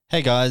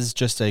Hey guys,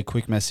 just a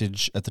quick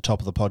message at the top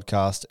of the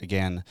podcast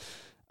again.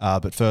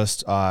 But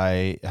first,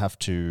 I have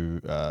to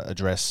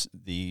address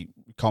the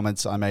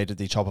comments I made at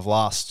the top of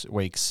last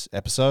week's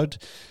episode,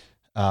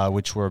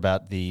 which were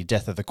about the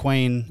death of the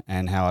Queen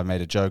and how I made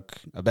a joke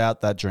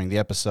about that during the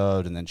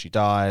episode, and then she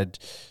died.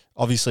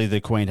 Obviously, the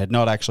Queen had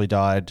not actually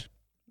died.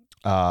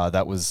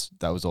 That was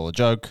all a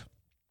joke.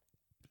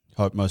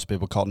 Hope most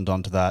people cottoned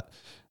onto that.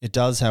 It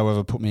does,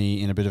 however, put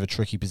me in a bit of a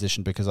tricky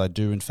position because I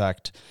do, in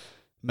fact,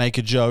 make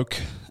a joke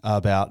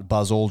about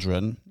Buzz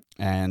Aldrin,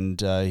 and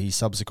he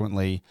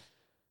subsequently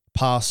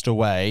passed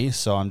away.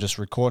 So I'm just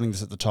recording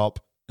this at the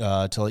top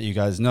to let you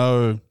guys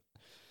know.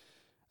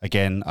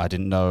 Again, I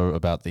didn't know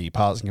about the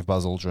passing of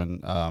Buzz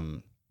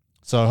Aldrin.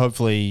 So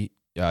hopefully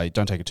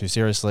don't take it too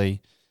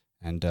seriously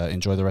and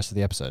enjoy the rest of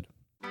the episode.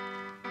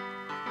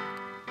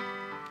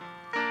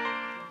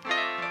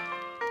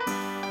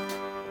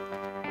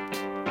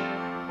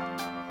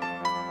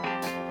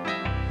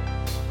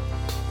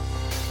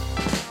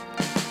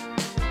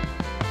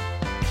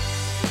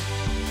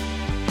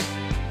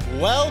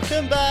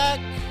 Welcome back.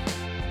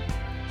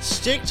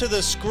 Stick to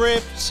the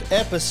Script,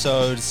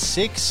 episode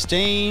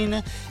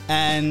 16,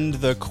 and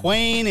the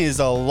Queen is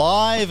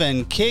alive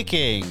and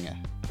kicking.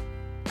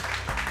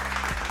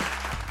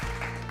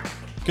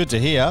 Good to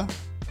hear.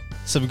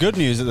 Some good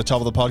news at the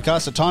top of the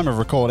podcast at time of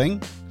recording.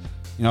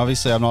 You know,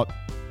 obviously I'm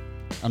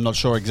not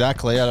sure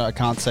exactly. I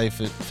can't say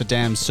for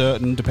damn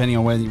certain, depending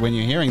on when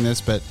you're hearing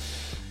this, but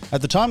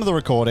at the time of the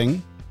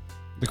recording,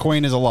 the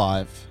Queen is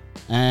alive,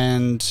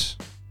 and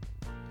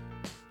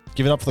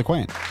give it up for the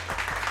Queen.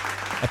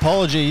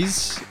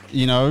 Apologies,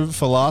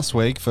 for last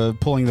week for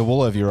pulling the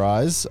wool over your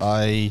eyes.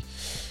 I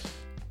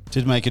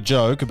did make a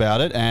joke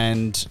about it,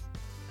 and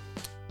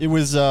it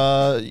was,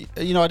 I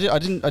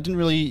didn't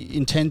really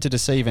intend to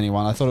deceive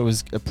anyone. I thought it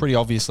was pretty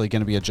obviously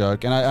going to be a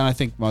joke, and I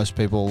think most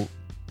people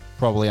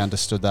probably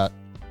understood that.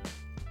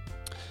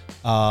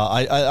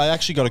 I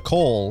actually got a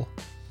call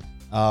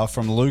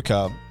from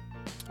Luca.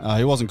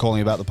 He wasn't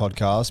calling about the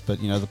podcast, but,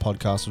 the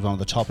podcast was one of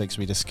the topics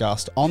we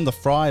discussed on the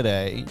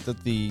Friday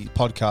that the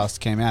podcast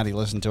came out. He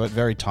listened to it.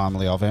 Very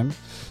timely of him.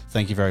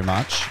 Thank you very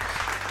much.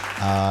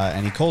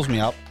 And he calls me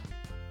up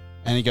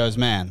and he goes,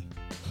 "Man,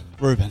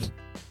 Ruben,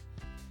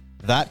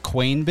 that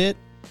Queen bit,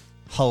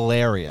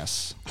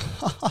 hilarious."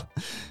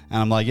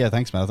 And I'm like, "Yeah,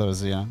 thanks, man. I thought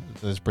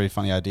it was a pretty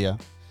funny idea."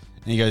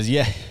 And he goes,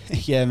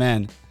 yeah,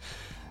 man.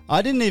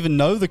 I didn't even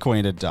know the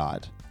Queen had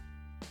died."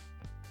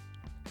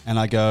 And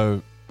I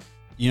go,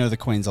 "The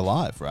Queen's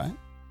alive, right?"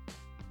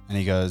 And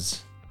he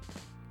goes,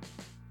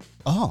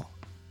 "Oh,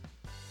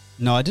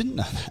 no, I didn't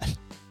know that."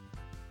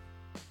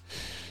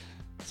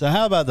 So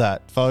how about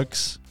that,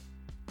 folks?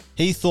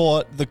 He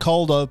thought the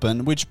cold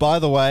open, which, by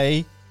the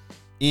way,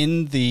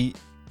 in the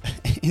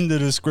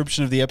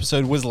description of the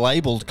episode was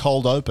labeled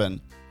cold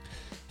open.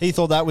 He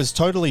thought that was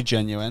totally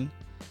genuine.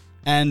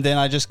 And then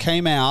I just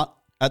came out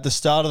at the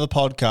start of the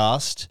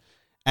podcast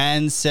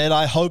and said,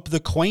 "I hope the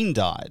Queen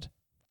died,"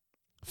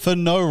 for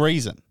no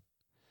reason.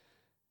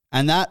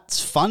 And that's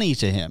funny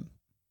to him.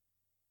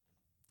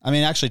 I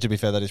mean, actually, to be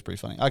fair, that is pretty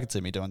funny. I could see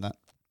me doing that.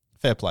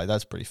 Fair play.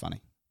 That's pretty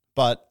funny.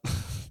 But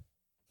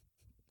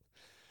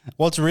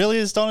what's really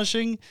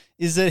astonishing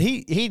is that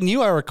he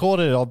knew I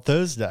recorded it on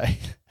Thursday.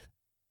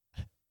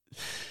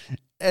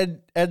 and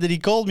that he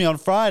called me on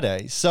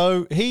Friday.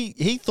 So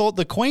he thought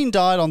the Queen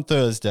died on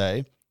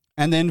Thursday.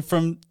 And then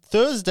from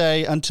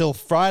Thursday until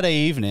Friday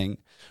evening,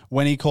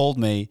 when he called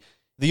me,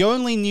 the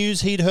only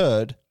news he'd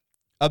heard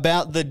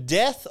about the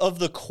death of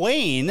the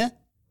Queen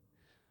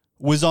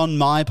was on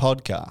my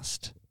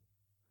podcast.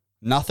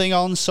 Nothing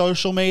on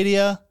social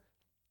media.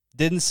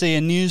 Didn't see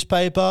a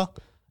newspaper.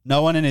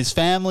 No one in his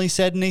family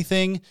said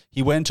anything.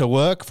 He went to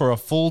work for a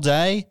full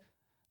day.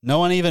 No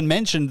one even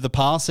mentioned the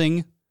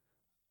passing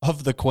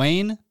of the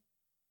Queen.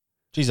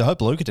 Geez, I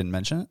hope Luca didn't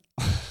mention it.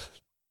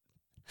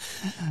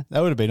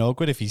 That would have been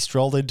awkward if he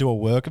strolled into a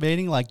work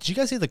meeting like, "Did you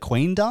guys hear the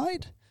Queen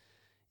died?"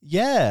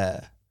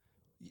 Yeah.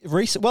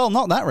 Well,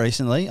 not that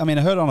recently. I mean,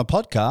 I heard it on a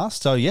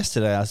podcast. So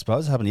yesterday, I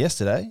suppose. It happened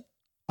yesterday.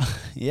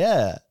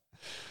 Yeah.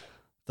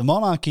 The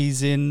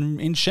monarchy's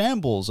in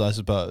shambles, I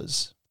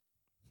suppose.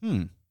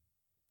 2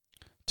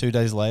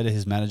 days later,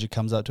 his manager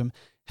comes up to him.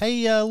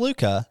 "Hey,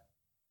 Luca,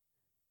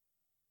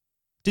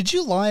 did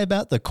you lie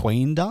about the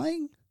Queen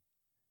dying?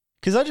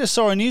 Because I just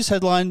saw a news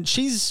headline.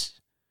 She's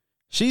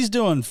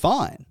doing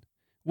fine.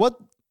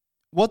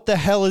 What the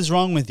hell is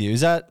wrong with you?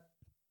 Is that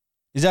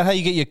how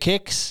you get your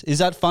kicks? Is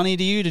that funny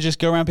to you to just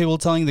go around people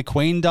telling the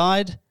Queen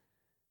died?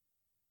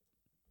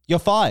 You're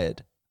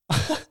fired."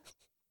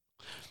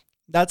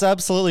 That's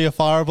absolutely a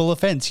fireable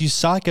offense. You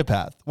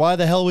psychopath. Why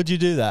the hell would you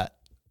do that?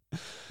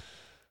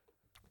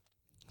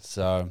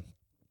 So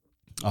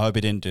I hope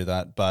he didn't do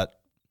that. But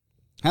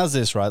how's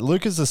this, right?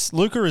 Luca is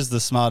the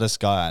smartest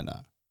guy I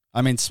know.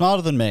 I mean,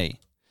 smarter than me,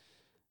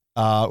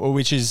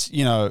 which is,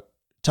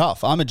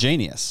 tough. I'm a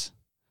genius,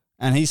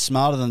 and he's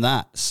smarter than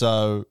that.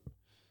 So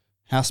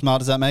how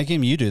smart does that make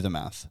him? You do the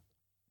math.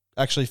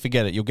 Actually,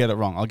 forget it. You'll get it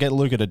wrong. I'll get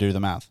Luca to do the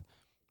math.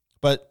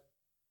 But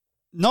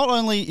not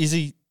only is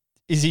he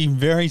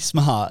very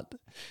smart,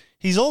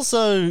 he's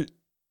also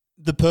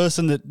the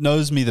person that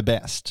knows me the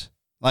best.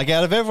 Like,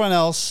 out of everyone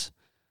else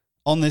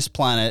on this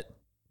planet,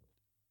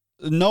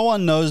 no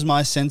one knows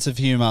my sense of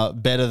humor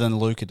better than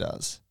Luca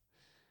does.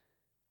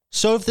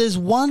 So if there's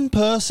one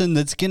person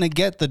that's going to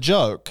get the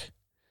joke,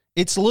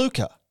 it's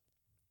Luca.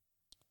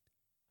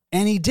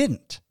 And he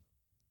didn't.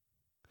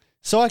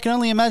 So I can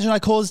only imagine I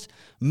caused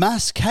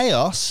mass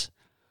chaos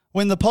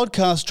when the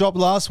podcast dropped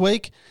last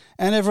week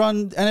and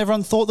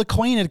everyone thought the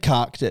Queen had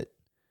carked it.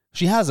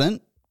 She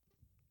hasn't.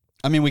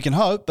 I mean, we can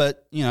hope,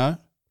 but, you know,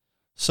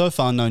 so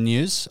far no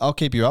news. I'll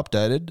keep you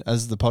updated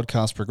as the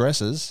podcast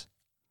progresses.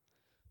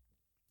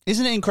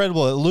 Isn't it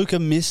incredible that Luca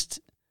missed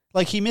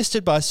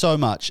it by so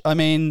much? I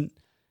mean,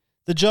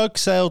 the joke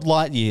sailed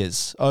light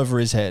years over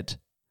his head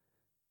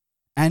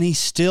and he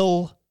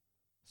still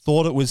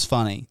thought it was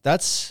funny.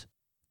 That's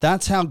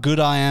how good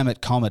I am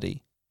at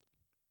comedy.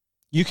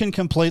 You can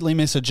completely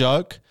miss a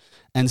joke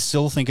and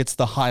still think it's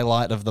the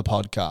highlight of the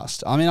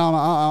podcast. I mean,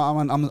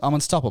 I'm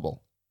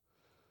unstoppable.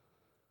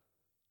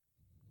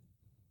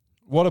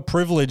 What a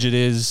privilege it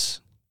is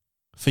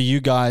for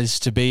you guys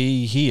to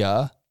be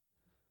here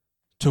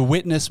to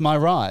witness my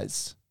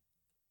rise.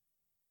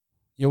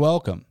 You're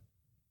welcome.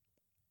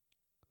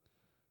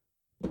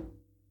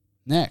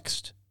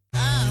 Next.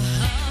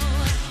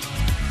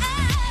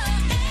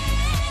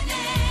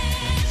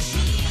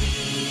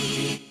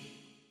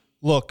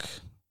 Look,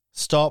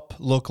 stop,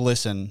 look,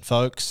 listen,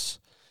 folks.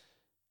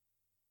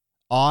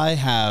 I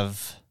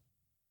have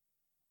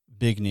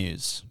big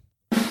news.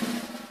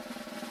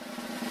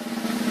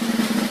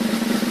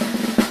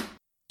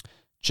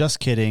 Just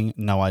kidding.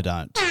 No, I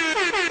don't.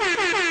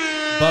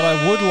 But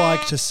I would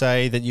like to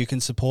say that you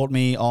can support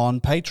me on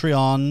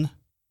Patreon.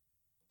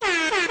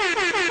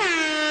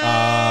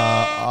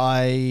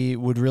 I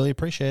would really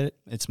appreciate it.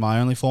 It's my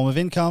only form of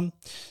income.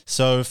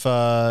 So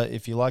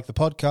if you like the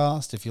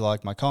podcast, if you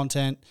like my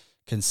content,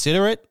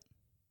 consider it.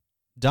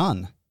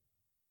 Done.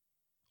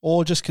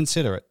 Or just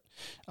consider it.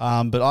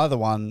 But either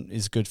one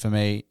is good for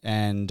me.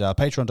 And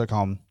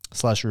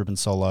patreon.com/Ruben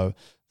Solo. A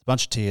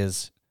bunch of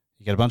tiers.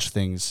 You get a bunch of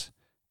things.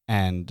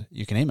 And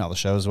you can email the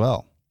show as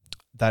well.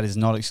 That is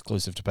not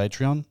exclusive to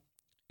Patreon.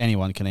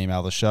 Anyone can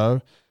email the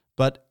show.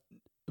 But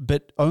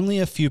only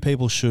a few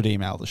people should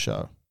email the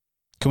show.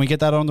 Can we get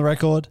that on the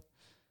record?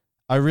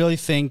 I really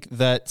think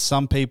that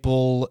some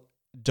people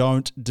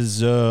don't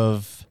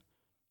deserve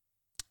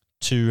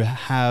to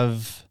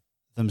have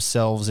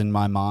themselves in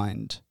my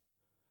mind.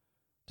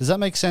 Does that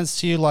make sense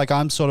to you? Like,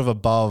 I'm sort of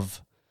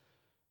above.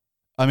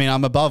 I mean,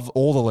 I'm above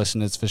all the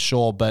listeners for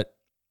sure, but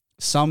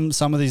some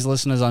of these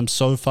listeners I'm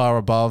so far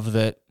above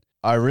that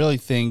I really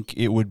think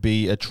it would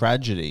be a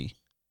tragedy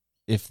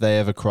if they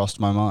ever crossed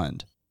my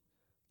mind.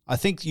 I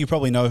think you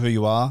probably know who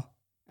you are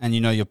and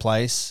you know your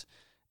place.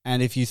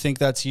 And if you think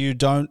that's you,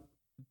 don't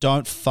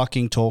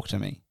fucking talk to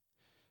me.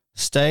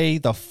 Stay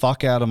the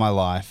fuck out of my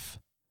life.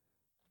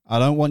 I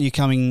don't want you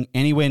coming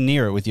anywhere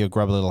near it with your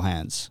grubby little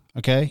hands,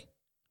 okay?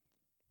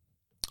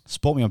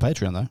 Support me on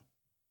Patreon, though.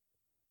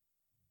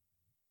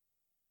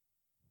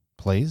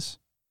 Please.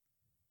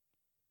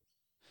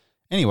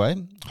 Anyway,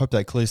 hope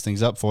that clears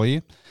things up for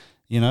you.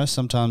 You know,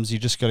 sometimes you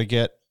just got to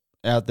get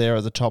out there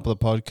at the top of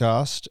the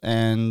podcast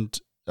and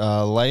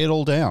lay it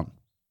all down.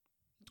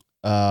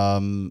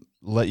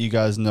 Let you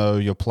guys know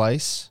your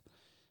place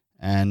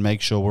and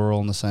make sure we're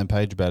all on the same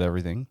page about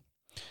everything.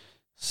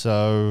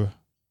 So,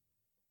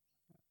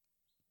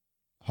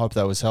 hope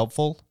that was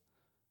helpful.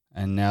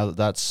 And now that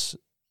that's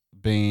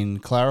been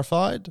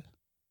clarified,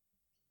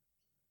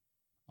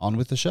 on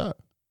with the show.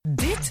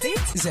 Dit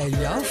zijn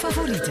jouw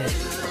favorieten.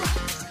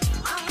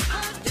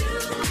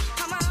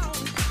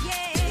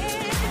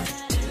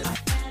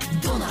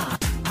 Donna.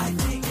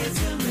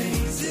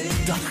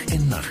 Dag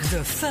en nacht.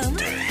 De fun.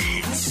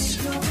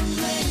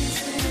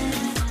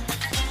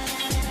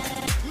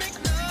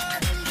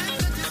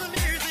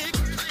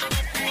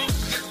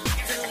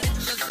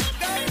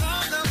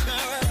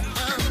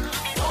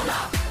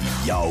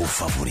 Jouw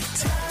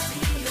favoriet.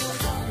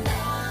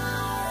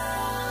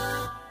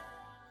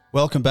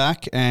 Welcome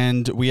back,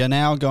 and we are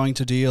now going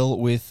to deal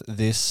with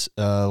this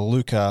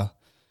Luca,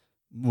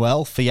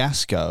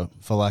 fiasco,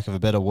 for lack of a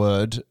better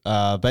word.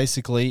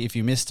 Basically, if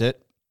you missed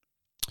it,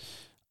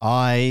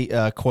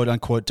 I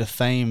quote-unquote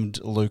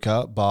defamed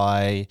Luca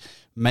by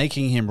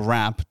making him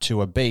rap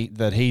to a beat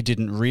that he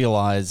didn't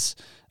realize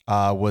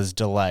was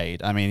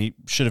delayed. I mean, it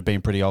should have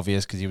been pretty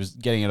obvious because he was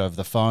getting it over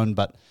the phone,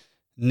 but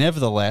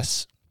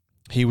nevertheless,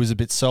 he was a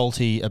bit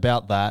salty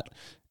about that,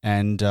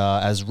 and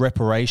as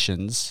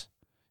reparations,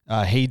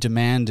 he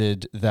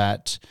demanded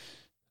that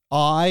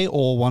I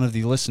or one of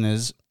the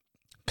listeners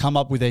come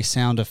up with a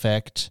sound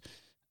effect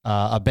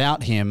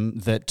about him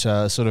that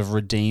sort of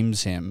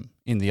redeems him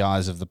in the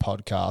eyes of the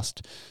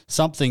podcast.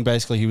 Something,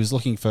 basically, he was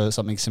looking for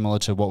something similar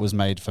to what was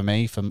made for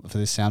me for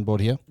this soundboard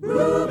here.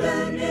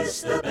 Ruben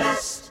is the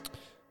best.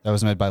 That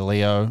was made by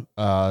Leo.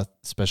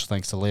 Special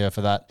thanks to Leo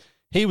for that.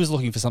 He was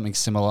looking for something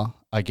similar,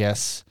 I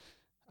guess.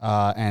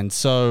 And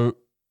so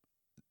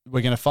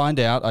we're going to find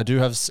out. I do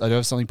have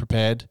something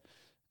prepared,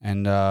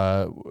 and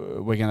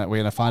we're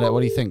gonna find out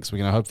what he thinks. We're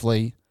gonna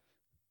hopefully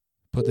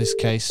put this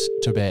case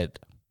to bed.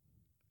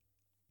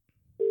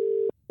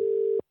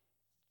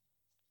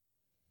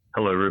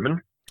 Hello,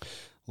 Ruben.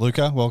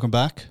 Luca, welcome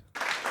back.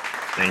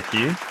 Thank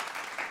you.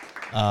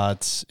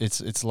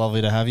 It's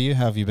lovely to have you.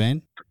 How have you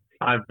been?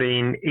 I've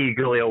been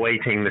eagerly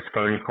awaiting this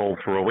phone call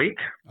for a week.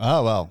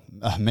 Oh, well,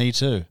 me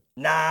too.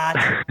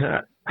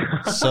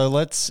 So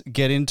let's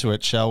get into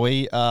it, shall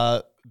we?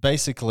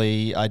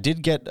 Basically, I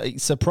did get a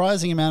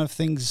surprising amount of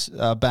things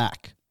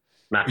back.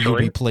 You'll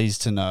Naturally. be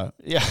pleased to know.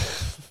 Yeah.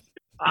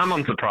 I'm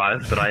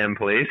unsurprised, but I am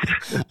pleased.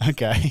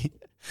 Okay.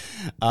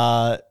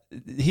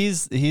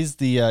 Here's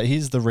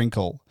the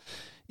wrinkle,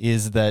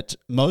 is that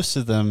most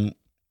of them,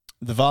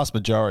 the vast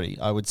majority,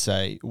 I would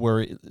say,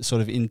 were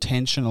sort of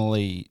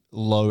intentionally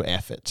low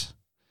effort.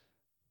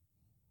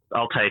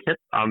 I'll take it.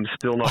 I'm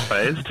still not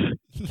phased.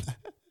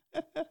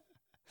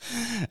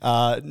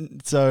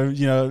 So,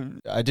 you know,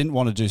 I didn't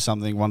want to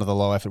do one of the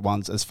low effort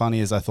ones, as funny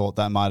as I thought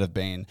that might have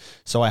been.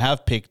 So I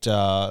have picked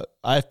a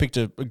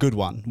good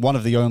one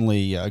of the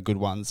only good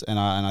ones, and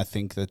I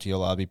think that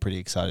you'll be pretty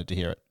excited to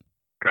hear it.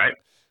 Great.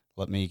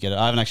 Let me get it.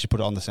 I haven't actually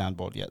put it on the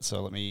soundboard yet,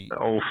 so let me.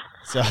 Oh,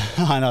 So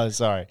I know,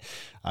 sorry.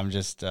 I'm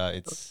just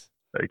it's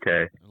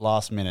okay.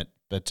 last minute,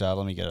 but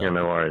let me get it. Yeah, on.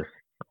 no worries.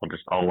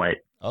 I'll wait.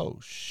 Oh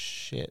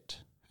shit!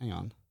 Hang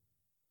on.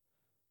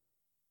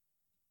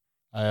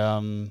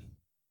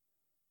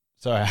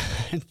 Sorry, I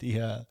had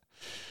the.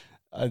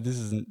 This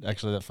isn't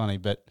actually that funny,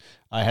 but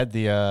I had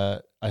the.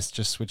 I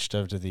just switched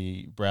over to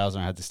the browser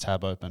and I had this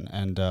tab open,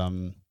 and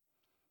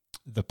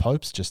the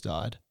Pope's just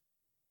died.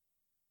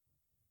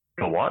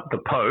 The what? The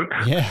Pope?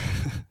 Yeah.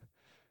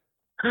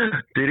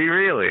 Did he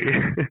really?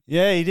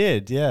 Yeah, he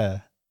did. Yeah.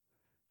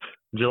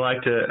 Would you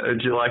like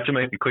to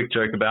make a quick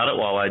joke about it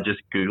while I just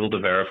Google to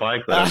verify?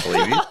 Because I don't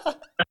believe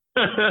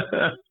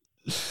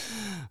you.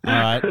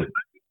 All right.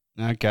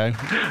 Okay.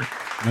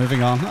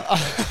 Moving on.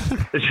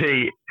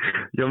 Gee,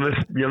 your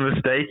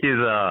mistake is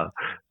that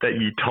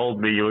you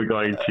told me you were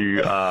going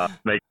to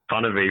make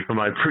fun of me for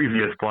my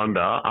previous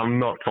blunder. I'm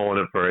not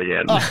falling for it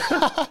again.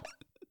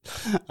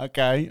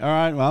 Okay. All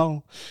right.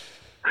 Well,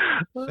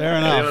 fair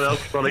enough. Anyone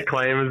else want to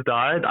claim has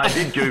died? I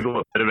did Google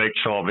it to make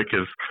sure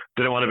because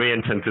didn't want to be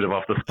insensitive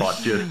off the spot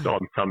just on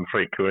some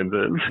freak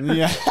coincidence.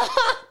 Yeah.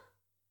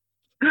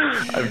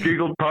 I've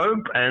Googled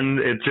Pope and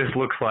it just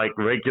looks like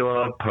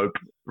regular Pope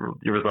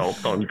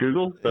results on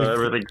Google, so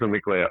everything's in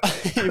the clear.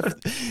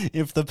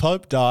 if the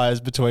Pope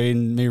dies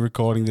between me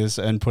recording this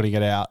and putting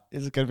it out,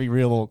 it's going to be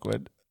real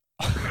awkward.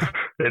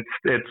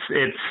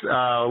 It's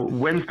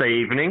Wednesday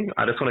evening.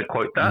 I just want to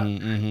quote that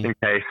in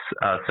case.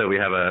 So we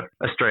have a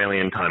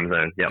Australian time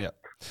zone. Yep.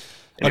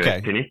 Anyway, Okay.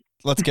 continue.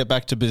 Let's get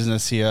back to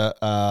business here.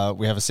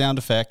 We have a sound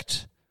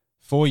effect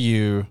for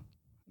you.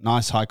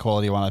 Nice high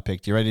quality one I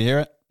picked. You ready to hear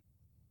it?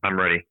 I'm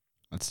ready.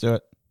 Let's do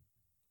it.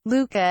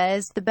 Luca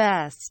is the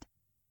best.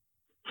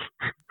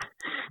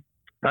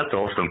 That's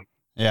awesome.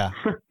 Yeah.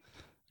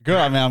 Good.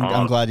 I mean,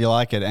 I'm glad you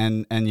like it,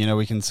 and you know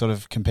we can sort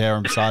of compare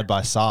them side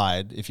by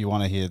side if you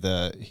want to hear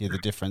the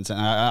difference. And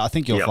I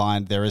think you'll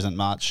find there isn't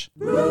much.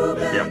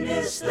 Ruben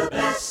is the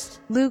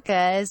best.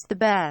 Luca is the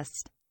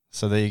best.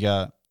 So there you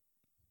go.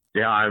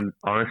 Yeah, I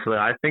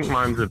think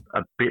mine's a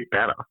bit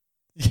better.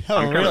 Oh,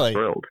 I'm kind really? of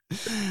thrilled.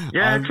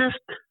 Yeah, just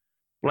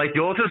like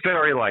yours is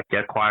very like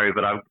acquiry,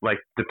 but I've like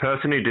the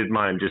person who did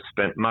mine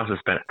must have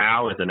spent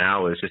hours and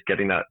hours just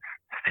getting that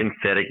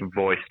synthetic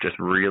voice, just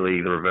really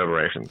the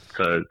reverberation.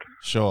 So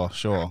Sure.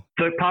 So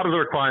part of the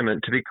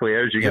requirement, to be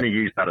clear, is you're going to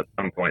use that at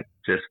some point.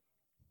 Just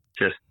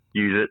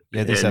use it.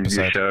 Yeah, this in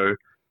episode. your show.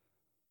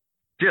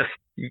 Just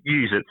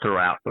use it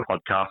throughout the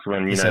podcast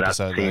when This that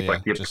episode, seems though,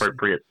 like the just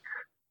appropriate.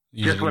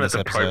 Use it Just in when this it's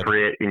episode.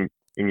 appropriate in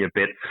your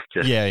bits.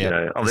 Just Yeah. You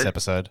know, This this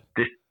episode.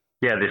 this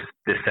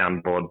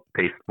soundboard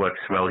piece works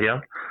well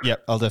here.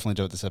 Yep, I'll definitely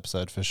do it this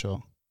episode for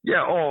sure.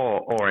 Yeah,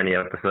 or any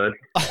episode.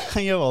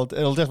 Yeah, well,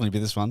 it'll definitely be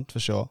this one for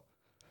sure.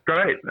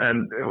 Great,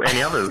 and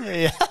any others?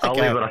 Yeah, I'll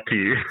okay. leave it up to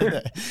you.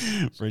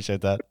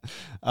 Appreciate that.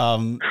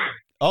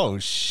 Oh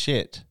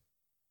shit.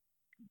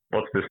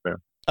 What's this now?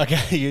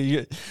 Okay,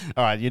 you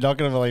all right? You're not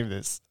going to believe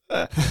this.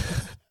 Yeah.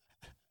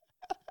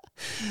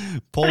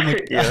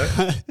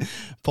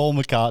 Paul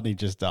McCartney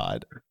just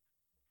died.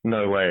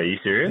 No way. Are you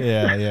serious?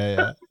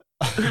 Yeah.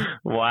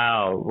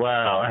 Wow.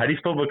 How do you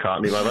spell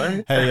McCartney, by the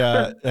way?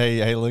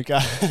 Hey,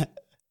 Luca.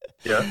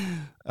 Yeah.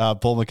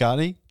 Paul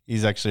McCartney.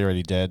 He's actually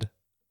already dead.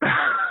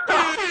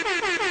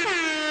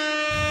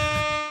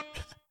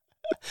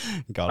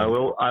 Got I it.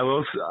 will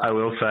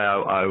say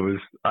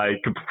I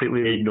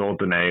completely ignored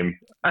the name.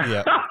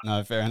 Yeah.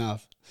 No, fair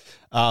enough.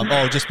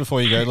 Just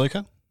before you go,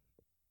 Luca,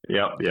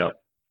 Yep.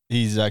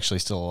 he's actually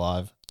still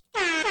alive.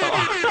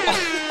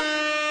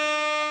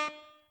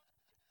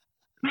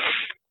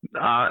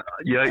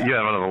 You have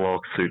another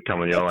lawsuit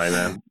coming your way,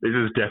 man. This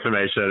is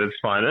defamation at its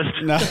finest.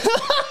 No.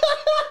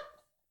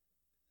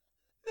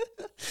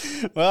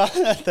 Well,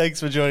 thanks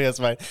for joining us,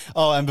 mate.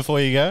 Oh, and before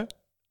you go,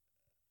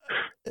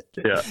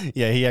 Yeah.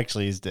 he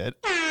actually is dead.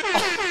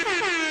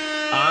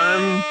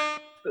 I'm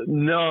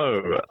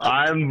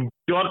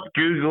got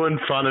Google in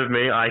front of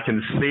me. I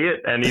can see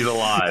it, and he's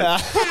alive.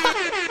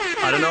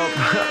 I don't know.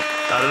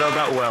 I don't know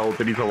about well,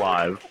 but he's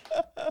alive.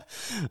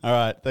 All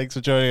right. Thanks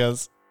for joining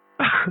us.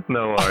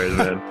 No worries,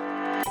 man.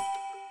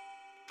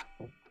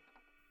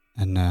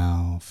 And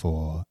now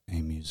for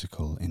a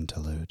musical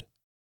interlude.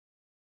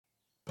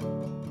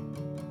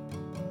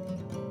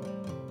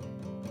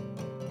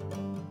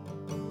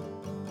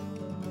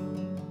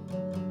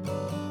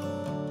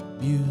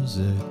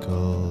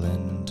 Musical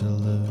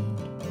interlude.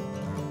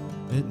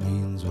 It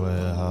means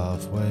we're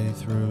halfway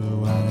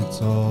through and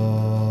it's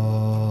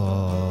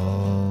all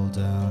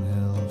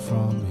downhill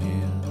from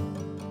here.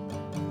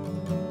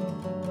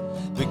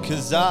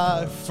 Because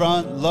I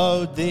front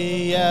load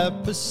the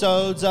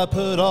episodes, I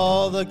put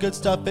all the good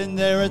stuff in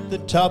there at the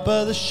top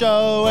of the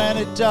show, and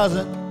it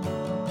doesn't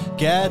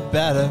get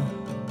better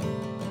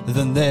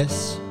than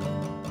this.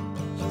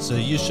 So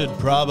you should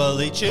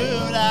probably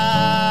tune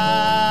out.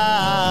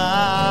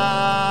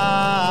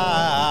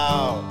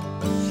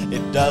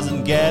 It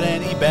doesn't get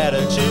any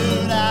better.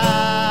 Tune out.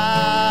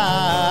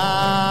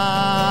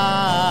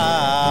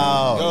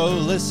 Go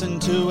listen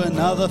to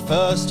another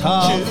first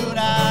half. Tune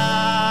out.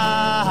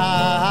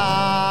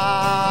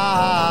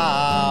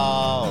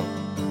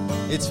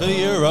 It's for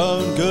your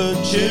own good.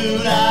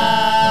 Tune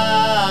out.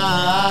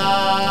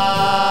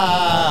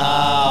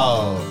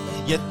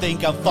 You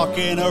think I'm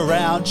fucking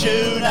around?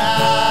 Tune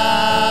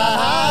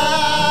out.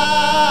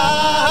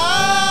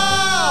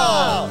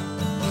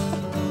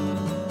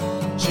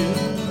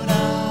 Tune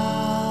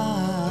out.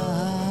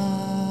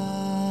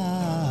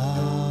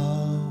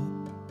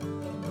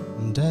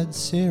 I'm dead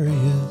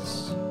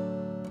serious.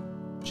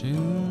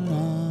 Tune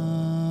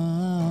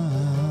out.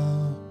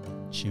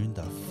 Tune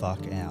the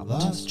fuck out.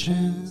 Last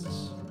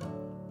chance.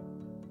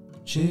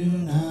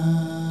 Tune out.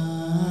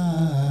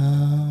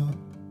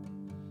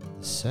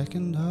 The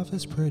second half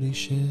is pretty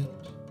shit.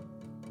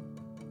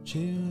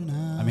 Tune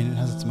out. I mean, it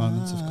has its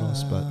moments, of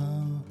course, but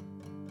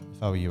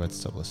if I were you, I'd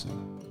stop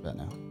listening about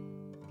now.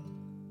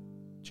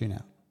 Tune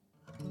out.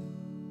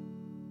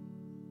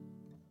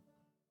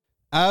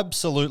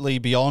 Absolutely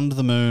beyond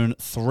the moon,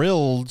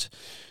 thrilled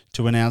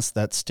to announce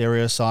that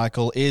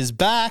Stereocycle is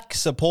back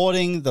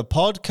supporting the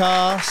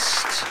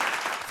podcast.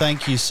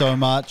 Thank you so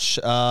much.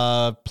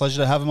 Pleasure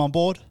to have him on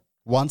board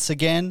once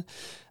again.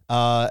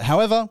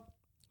 However,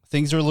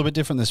 things are a little bit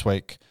different this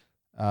week.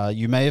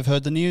 You may have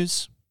heard the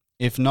news.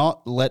 If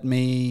not, let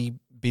me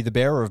be the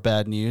bearer of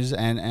bad news,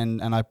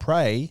 and I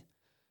pray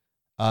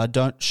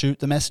don't shoot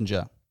the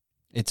messenger.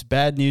 It's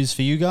bad news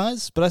for you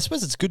guys, but I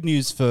suppose it's good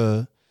news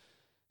for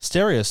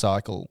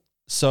Stereocycle.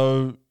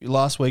 So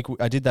last week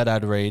I did that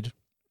ad read,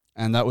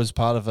 and that was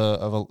part of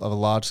a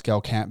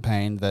large-scale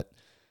campaign that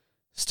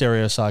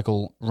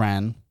Stereocycle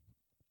ran.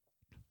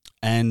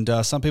 And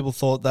some people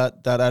thought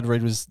that ad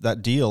read was,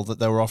 that deal that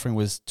they were offering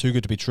was too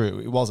good to be true.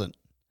 It wasn't.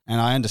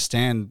 And I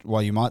understand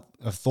why you might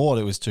have thought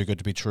it was too good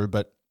to be true,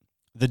 but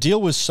the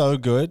deal was so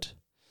good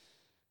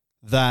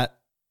that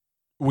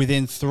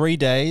within 3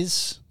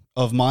 days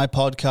of my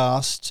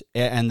podcast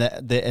and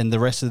the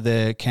rest of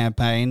their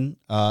campaign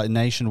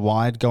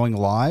nationwide going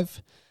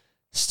live,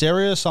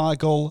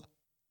 Stereocycle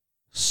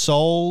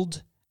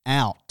sold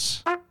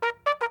out.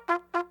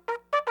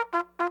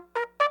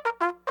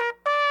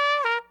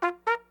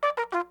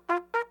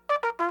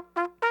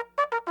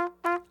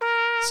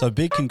 So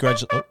big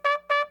congratulations.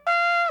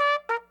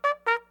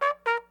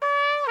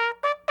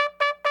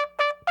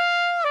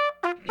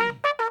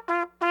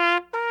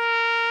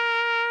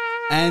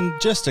 And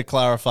just to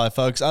clarify,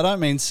 folks, I don't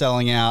mean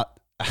selling out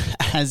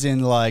as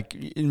in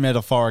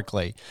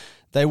metaphorically.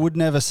 They would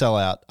never sell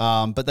out,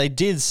 but they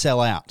did sell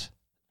out.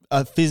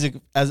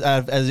 Physically,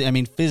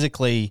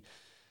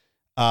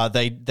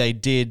 they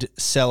did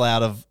sell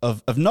out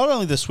of not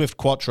only the Swift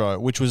Quattro,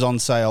 which was on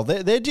sale.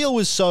 Their deal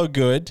was so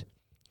good,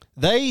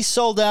 they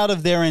sold out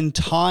of their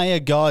entire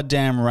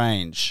goddamn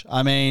range.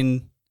 I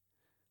mean,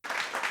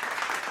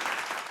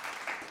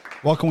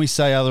 what can we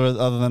say other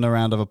than a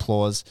round of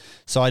applause?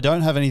 So I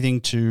don't have anything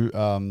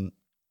to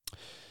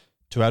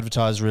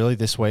advertise really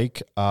this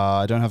week.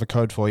 I don't have a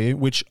code for you,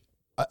 which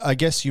I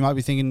guess you might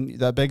be thinking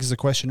that begs the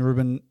question,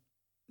 Ruben,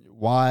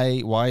 why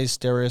is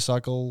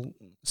Stereocycle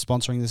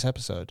sponsoring this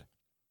episode?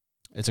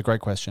 It's a great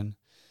question.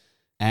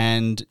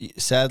 And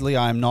sadly,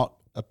 I'm not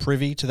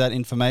privy to that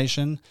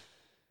information,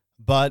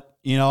 but,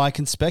 I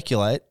can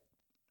speculate.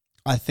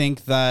 I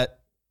think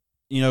that,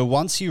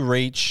 once you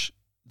reach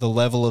the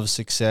level of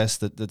success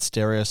that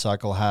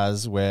Stereocycle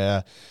has,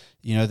 where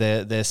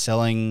they're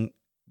selling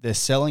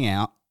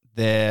out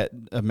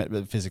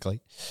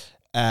physically,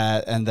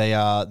 and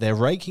they're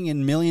raking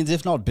in millions,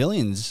 if not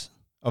billions,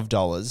 of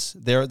dollars.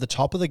 They're at the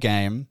top of the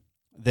game.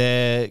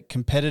 Their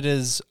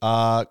competitors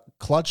are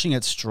clutching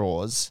at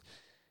straws.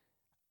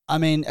 I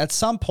mean, at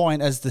some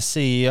point as the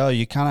CEO,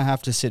 you kind of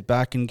have to sit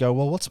back and go,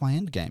 well, what's my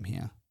end game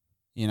here?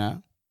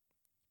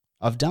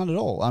 I've done it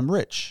all. I'm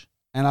rich,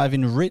 and I've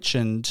enriched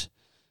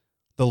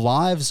the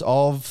lives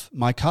of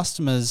my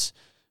customers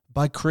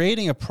by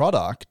creating a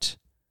product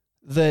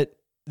that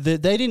they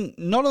didn't,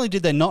 not only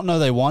did they not know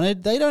they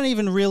wanted, they don't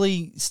even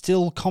really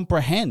still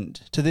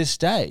comprehend to this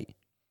day.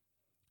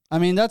 I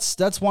mean,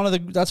 that's one of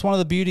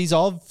the beauties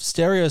of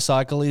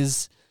Stereocycle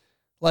is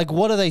Like,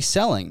 what are they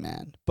selling,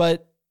 man?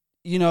 But,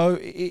 you know,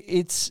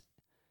 it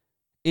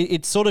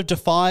sort of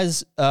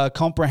defies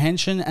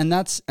comprehension, and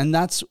that's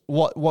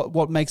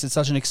what makes it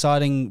such an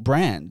exciting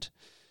brand.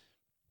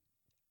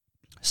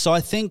 So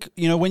I think,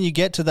 you know, when you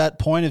get to that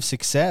point of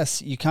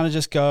success, you kind of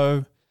just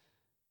go,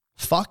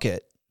 fuck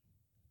it.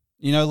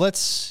 You know,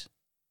 let's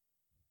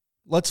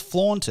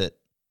flaunt it.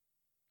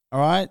 All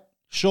right?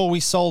 Sure, we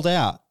sold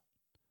out.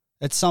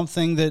 It's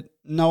something that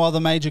no other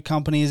major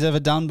company has ever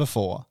done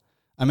before.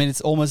 I mean,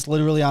 it's almost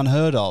literally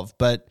unheard of,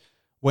 but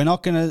we're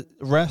not going to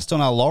rest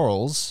on our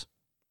laurels,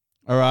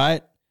 all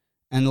right,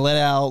 and let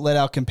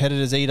our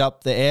competitors eat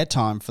up the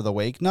airtime for the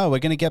week. No, we're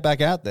going to get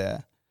back out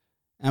there,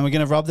 and we're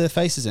going to rub their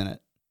faces in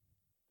it.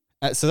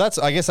 So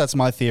I guess that's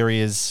my theory,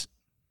 is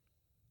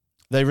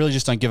they really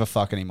just don't give a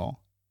fuck anymore.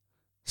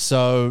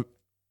 So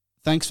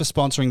thanks for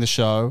sponsoring the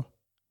show.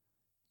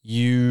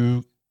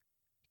 You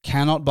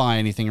cannot buy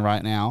anything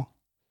right now.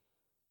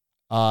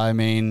 I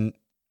mean,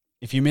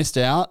 if you missed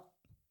out,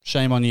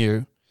 shame on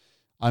you.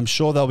 I'm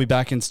sure they'll be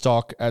back in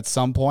stock at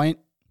some point.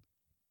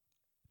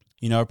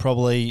 You know,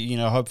 probably, you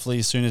know, hopefully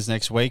as soon as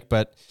next week.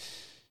 But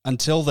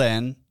until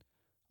then,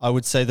 I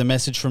would say the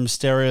message from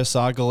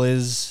Stereocycle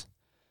is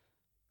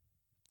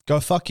go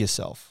fuck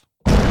yourself.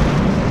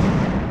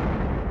 I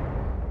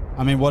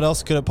mean, what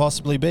else could it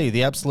possibly be?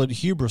 The absolute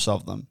hubris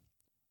of them.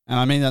 And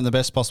I mean that in the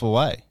best possible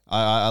way.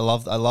 I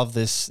love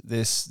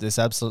this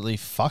absolutely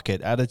fuck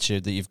it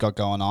attitude that you've got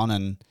going on,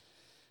 and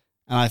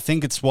I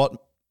think it's what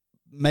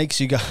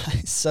makes you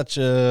guys such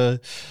a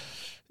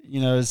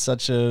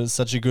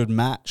good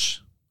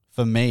match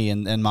for me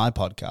and my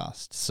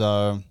podcast.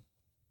 So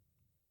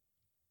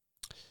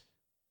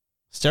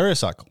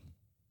Stereocycle.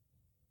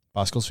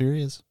 Bicycles for your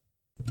ears.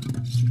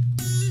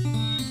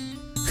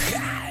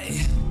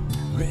 Hi.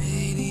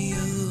 Radio.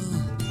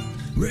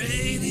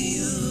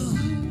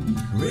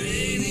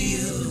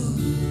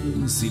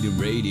 City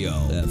Radio.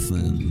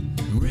 FM.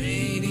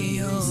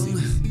 Radio.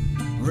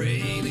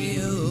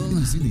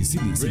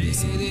 City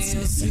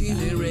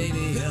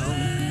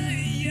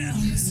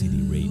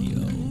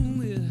Radio.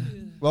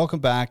 Welcome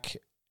back.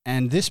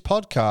 And this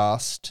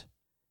podcast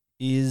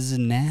is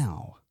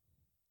now.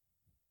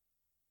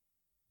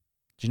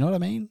 Do you know what I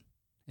mean?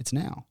 It's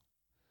now.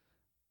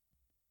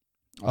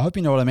 I hope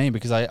you know what I mean,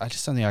 because I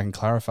just don't think I can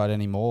clarify it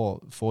any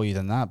more for you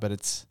than that. But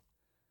it's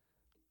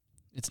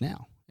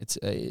now. It's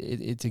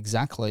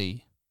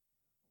exactly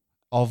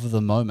of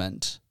the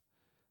moment.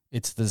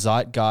 It's the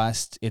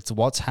zeitgeist. It's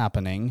what's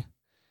happening,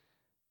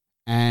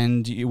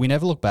 and we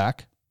never look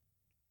back,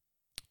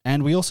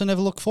 and we also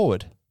never look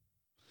forward.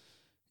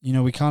 You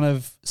know, we kind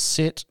of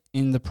sit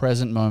in the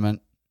present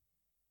moment,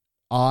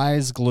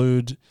 eyes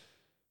glued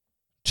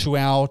to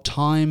our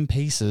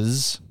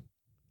timepieces.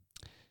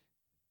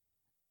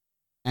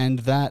 And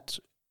that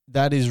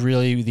is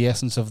really the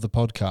essence of the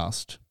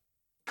podcast.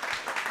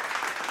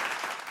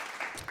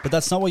 But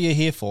that's not what you're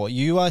here for.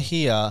 You are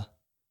here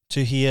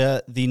to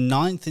hear the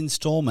 9th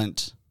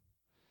installment,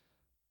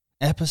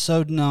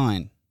 episode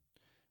 9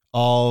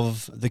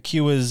 of The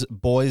Cure's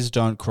Boys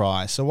Don't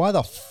Cry. So why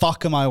the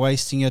fuck am I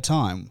wasting your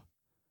time?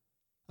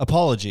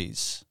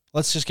 Apologies.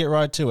 Let's just get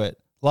right to it.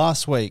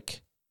 Last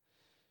week,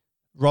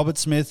 Robert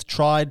Smith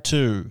tried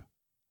to.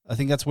 I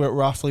think that's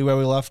roughly where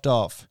we left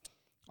off.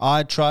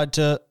 I tried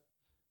to,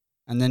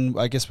 and then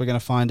I guess we're going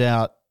to find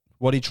out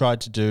what he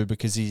tried to do,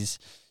 because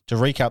to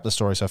recap the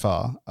story so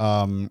far,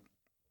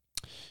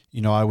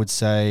 you know, I would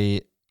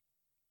say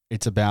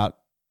it's about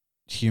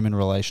human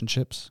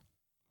relationships.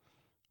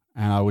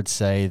 And I would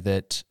say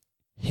that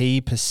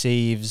he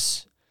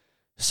perceives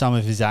some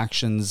of his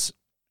actions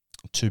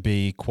to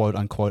be quote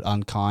unquote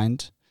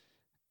unkind,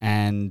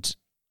 and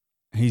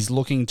he's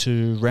looking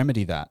to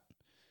remedy that.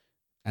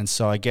 And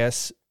so I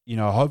guess, you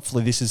know,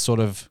 hopefully this is sort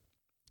of,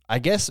 I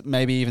guess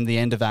maybe even the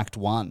end of Act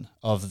 1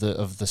 of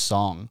the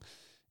song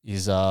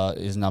is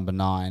number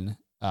 9,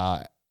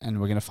 and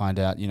we're going to find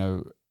out, you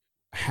know,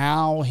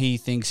 how he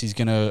thinks he's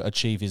going to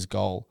achieve his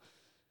goal.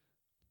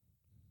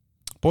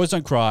 Boys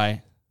Don't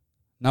Cry,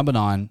 number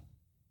 9.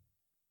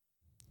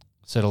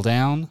 Settle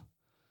down,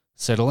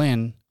 settle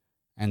in,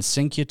 and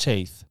sink your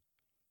teeth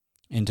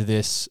into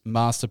this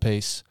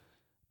masterpiece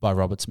by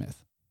Robert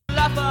Smith.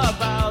 Laugh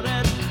about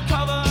it,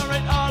 cover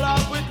it all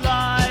up with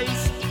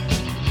lies.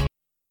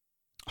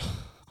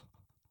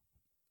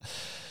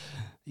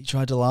 He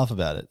tried to laugh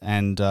about it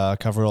and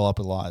cover it all up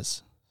with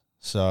lies.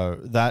 So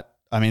that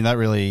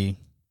really,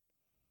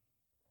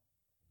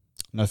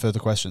 no further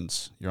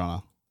questions, Your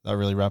Honor. That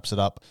really wraps it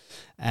up.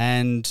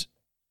 And,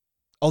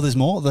 there's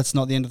more? That's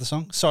not the end of the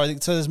song? Sorry,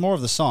 so there's more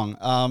of the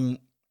song.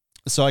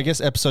 So I guess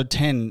episode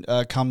 10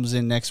 comes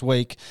in next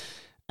week.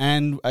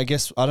 And I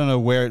guess, I don't know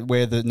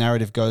where the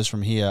narrative goes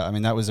from here. I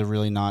mean, that was a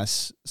really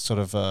nice sort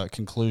of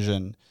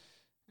conclusion.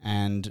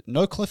 And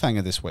no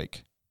cliffhanger this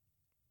week.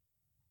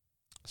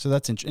 So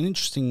that's an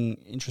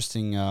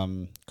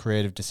interesting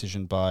creative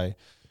decision by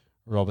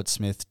Robert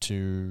Smith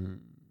to,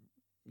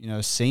 you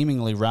know,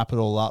 seemingly wrap it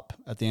all up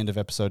at the end of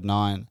episode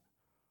 9.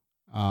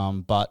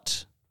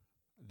 But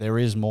there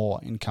is more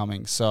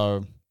incoming.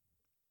 So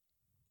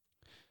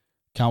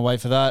Can't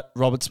wait for that.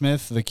 Robert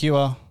Smith, The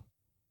Cure.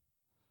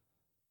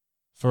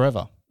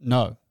 Forever.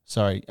 No,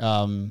 sorry.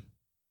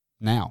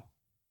 Now.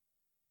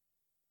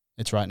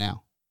 It's right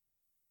now.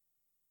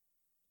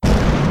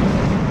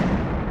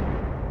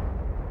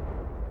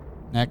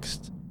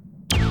 Next.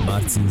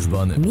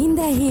 Márciusban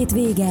Minden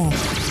hétvége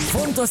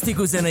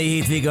fantasztikus zenei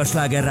hétvége a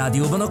Sláger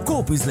Rádióban a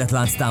Coop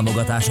üzletlánc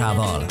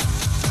támogatásával.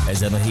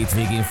 Ezen a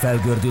hétvégén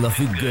felgördül a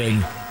függöny,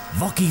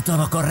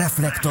 vakítanak a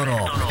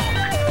reflektorok.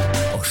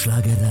 A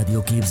Sláger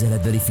Rádió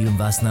képzeletbeli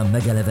filmvásznán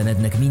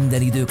megelevenednek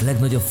minden idők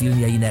legnagyobb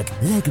filmjeinek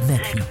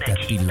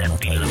legmeghittebb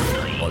pillanatai.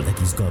 A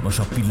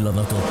legizgalmasabb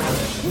pillanatok.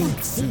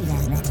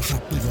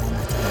 legszívelmetesebb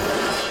pillanatok.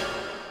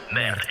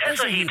 Mert ez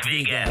a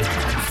hétvége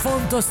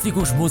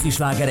fantasztikus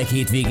mozislágerek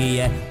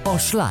hétvégéje a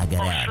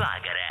Slágeren.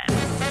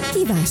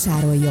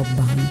 Kivásárolj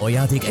jobban. A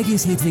játék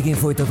egész hétvégén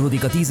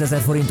folytatódik a 10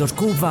 000 forintos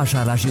Coop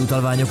vásárlási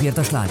utalványokért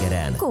a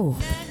Slágeren.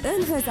 Coop.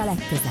 Önhöz a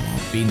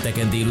legközelebb.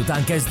 Pénteken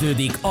délután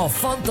kezdődik a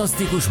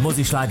fantasztikus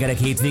mozislágerek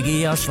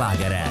hétvégéje a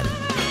Slágeren.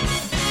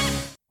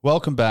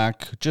 Welcome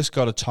back. Just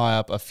got to tie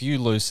up a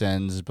few loose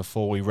ends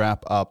before we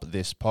wrap up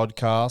this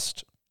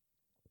podcast.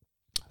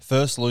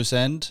 First loose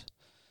end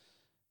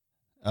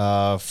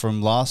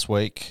from last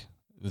week,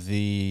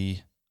 the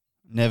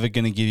Never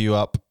Gonna Give You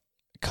Up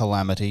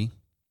calamity.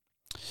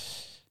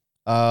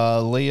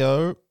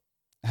 Leo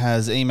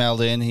has emailed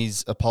in.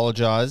 He's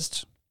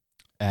apologized,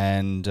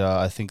 and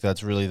I think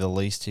that's really the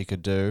least he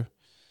could do.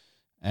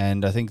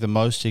 And I think the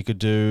most he could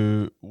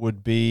do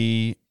would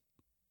be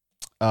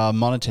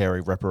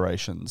monetary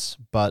reparations,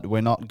 but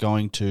we're not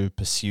going to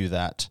pursue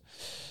that.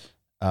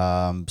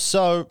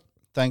 So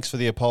thanks for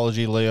the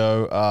apology,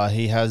 Leo.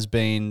 He has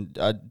been,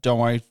 don't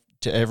worry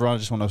to everyone, I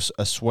just want to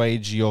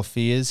assuage your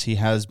fears. He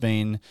has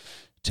been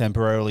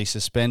temporarily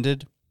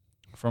suspended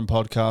from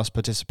podcast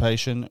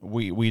participation.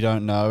 We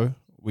don't know.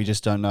 We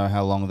just don't know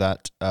how long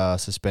that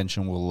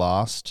suspension will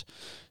last.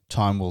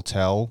 Time will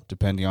tell,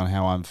 depending on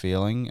how I'm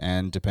feeling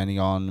and depending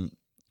on,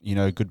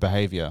 good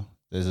behavior.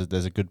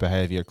 There's a good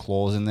behavior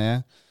clause in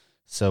there.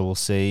 So we'll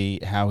see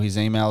how his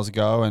emails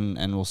go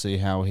and we'll see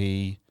how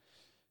he,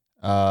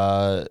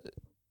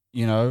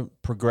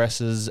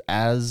 progresses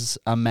as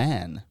a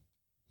man.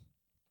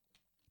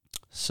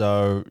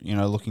 So,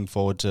 looking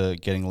forward to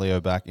getting Leo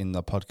back in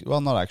the podcast.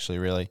 Well, not actually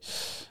really.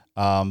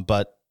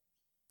 But,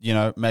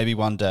 maybe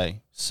one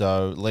day.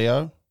 So,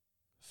 Leo,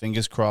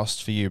 fingers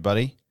crossed for you,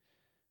 buddy.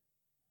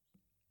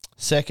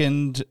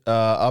 Second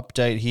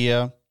update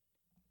here.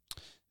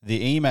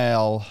 The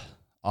email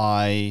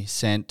I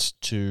sent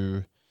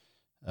to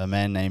a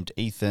man named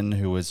Ethan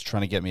who was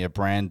trying to get me a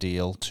brand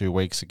deal 2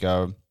 weeks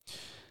ago,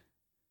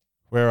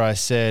 where I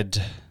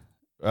said,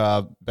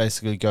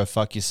 basically, go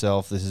fuck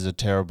yourself, this is a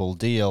terrible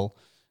deal,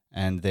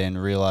 and then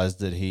realized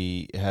that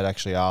he had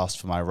actually asked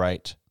for my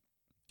rate,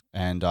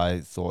 and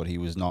I thought he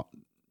was not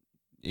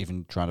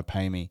even trying to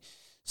pay me.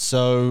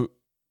 So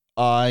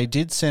I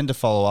did send a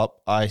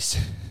follow-up. I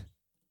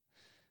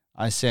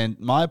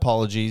sent my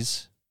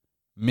apologies,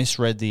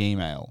 misread the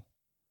email.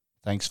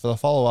 Thanks for the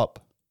follow-up.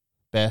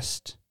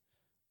 Best,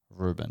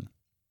 Ruben.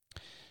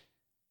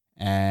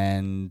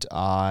 And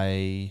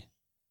I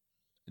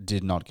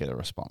did not get a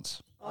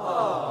response.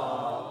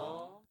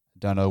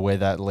 Don't know where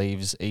that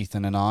leaves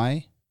Ethan and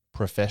I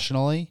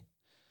professionally.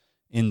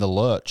 In the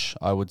lurch,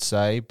 I would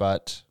say.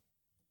 But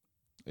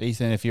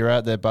Ethan, if you're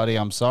out there, buddy,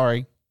 I'm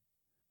sorry.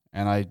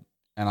 And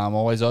I'm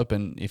always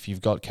open if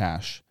you've got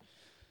cash.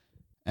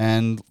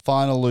 And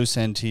final loose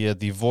end here,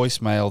 the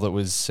voicemail that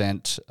was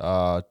sent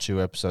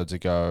 2 episodes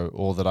ago,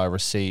 or that I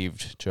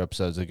received 2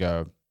 episodes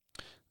ago,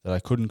 that I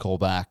couldn't call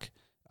back.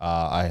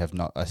 I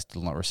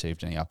still not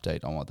received any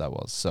update on what that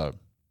was. So,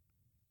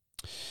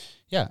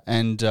 yeah,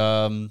 and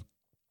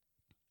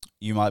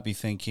you might be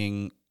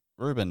thinking,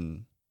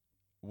 Ruben,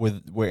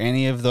 were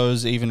any of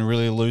those even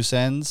really loose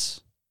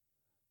ends?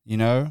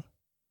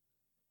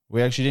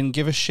 We actually didn't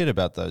give a shit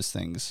about those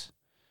things.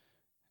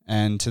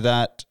 And to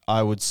that,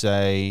 I would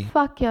say,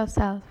 fuck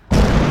yourself.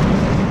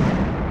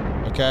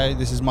 Okay,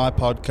 this is my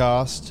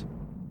podcast,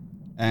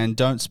 and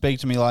don't speak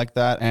to me like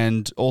that.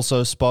 And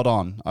also, spot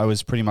on. I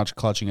was pretty much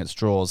clutching at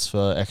straws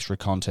for extra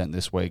content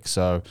this week.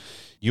 So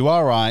you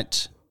are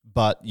right,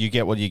 but you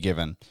get what you're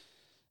given.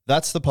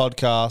 That's the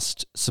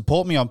podcast.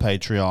 Support me on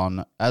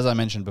Patreon. As I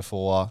mentioned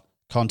before,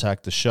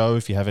 contact the show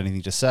if you have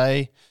anything to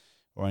say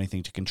or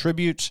anything to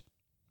contribute.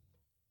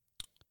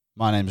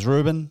 My name's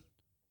Ruben.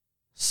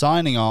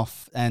 Signing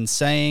off and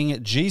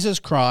saying, Jesus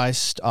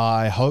Christ,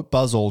 I hope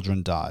Buzz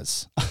Aldrin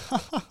dies.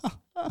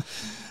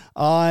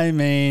 I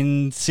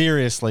mean,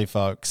 seriously,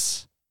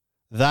 folks.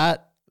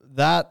 That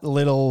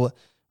little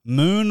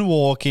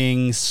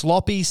moonwalking,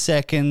 sloppy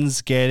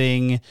seconds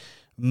getting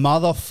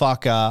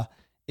motherfucker,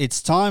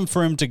 it's time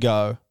for him to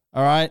go,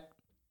 all right?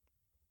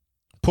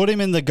 Put him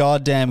in the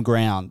goddamn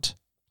ground.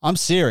 I'm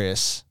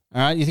serious,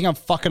 all right? You think I'm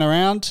fucking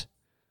around?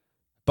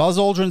 Buzz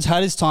Aldrin's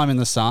had his time in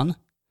the sun,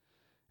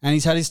 and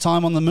he's had his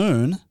time on the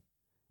moon,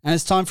 and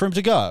it's time for him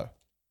to go,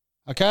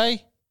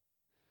 okay?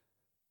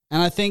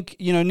 And I think,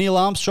 Neil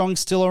Armstrong's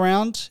still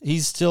around.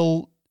 He's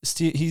still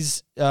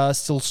he's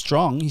still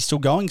strong. He's still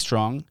going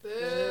strong.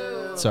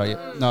 Sorry,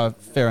 no,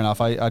 fair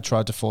enough. I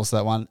tried to force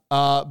that one.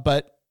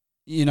 But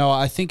you know,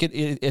 I think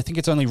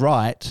it's only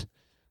right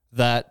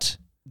that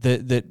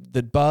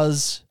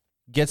Buzz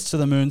gets to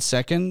the moon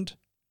second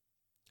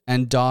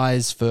and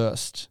dies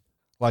first,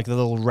 like the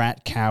little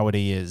rat coward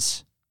he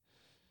is.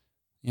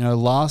 You know,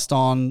 last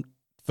on,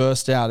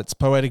 first out. It's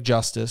poetic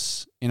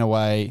justice in a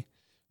way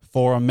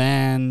for a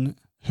man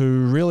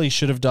who really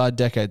should have died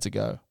decades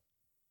ago.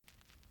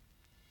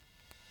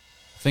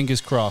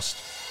 Fingers crossed.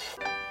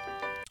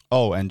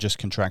 Oh, and just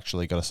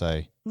contractually got to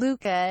say,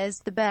 Luca is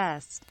the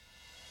best.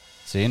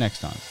 see you next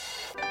time.